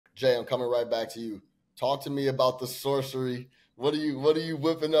Jay, I'm coming right back to you. Talk to me about the sorcery. What are you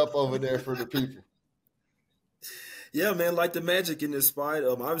whipping up over there for the people? Yeah, man, like the Magic in this spot.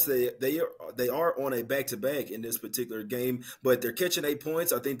 Obviously they are on a back-to-back in this particular game, but they're catching 8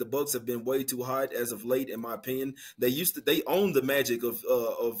 points. I think the Bucks have been way too hot as of late, in my opinion. They owned the Magic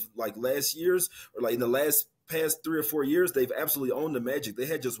of like last year's, or like in the last past 3 or 4 years, they've absolutely owned the Magic. They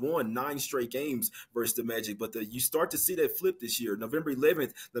had just won 9 straight games versus the Magic, but you start to see that flip this year. November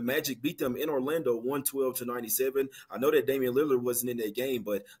 11th, the Magic beat them in Orlando 112-97. I know that Damian Lillard wasn't in that game,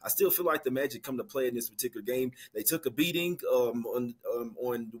 but I still feel like the Magic come to play in this particular game. They took a beating on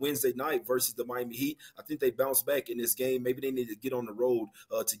Wednesday night versus the Miami Heat. I think they bounced back in this game. Maybe they need to get on the road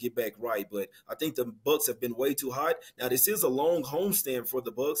to get back right, but I think the Bucks have been way too hot. Now, this is a long homestand for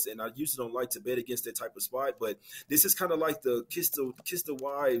the Bucks, and I usually don't like to bet against that type of spot, but this is kind of like the kiss the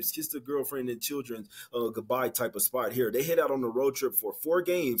wives, kiss the girlfriend and children goodbye type of spot here. They head out on the road trip for 4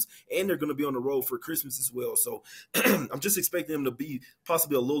 games, and they're going to be on the road for Christmas as well. So I'm just expecting them to be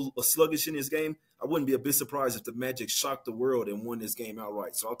possibly a little sluggish in this game. I wouldn't be a bit surprised if the Magic shocked the world and won this game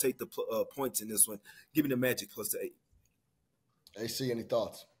outright. So I'll take the points in this one. Give me the Magic plus the 8. AC, any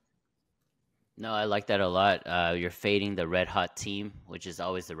thoughts? No, I like that a lot. You're fading the red hot team, which is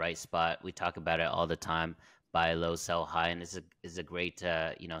always the right spot. We talk about it all the time. Buy low, sell high, and this is a great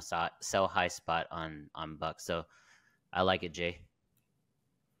sell high spot on Bucks. So I like it, Jay.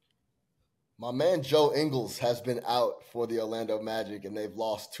 My man Joe Ingles has been out for the Orlando Magic, and they've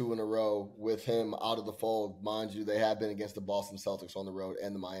lost 2 in a row with him out of the fold. Mind you, they have been against the Boston Celtics on the road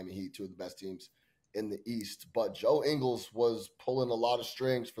and the Miami Heat, 2 of the best teams in the East. But Joe Ingles was pulling a lot of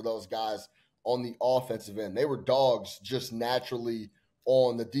strings for those guys on the offensive end. They were dogs just naturally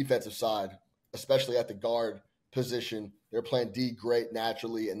on the defensive side, especially at the guard position. They're playing D great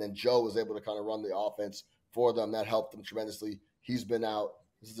naturally, and then Joe was able to kind of run the offense for them. That helped them tremendously. He's been out.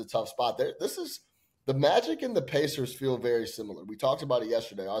 This is a tough spot. This is the Magic and the Pacers feel very similar. We talked about it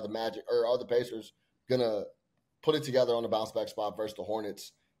yesterday. Are the Pacers gonna put it together on the bounce back spot versus the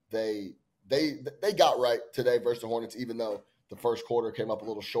Hornets? They got right today versus the Hornets, even though the first quarter came up a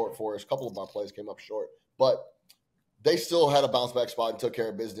little short for us. A couple of our plays came up short, but they still had a bounce back spot and took care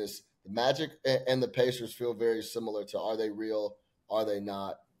of business. The Magic and the Pacers feel very similar to, are they real? Are they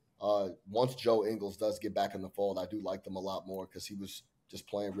not? Once Joe Ingles does get back in the fold, I do like them a lot more because he was just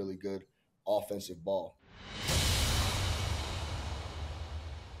playing really good offensive ball.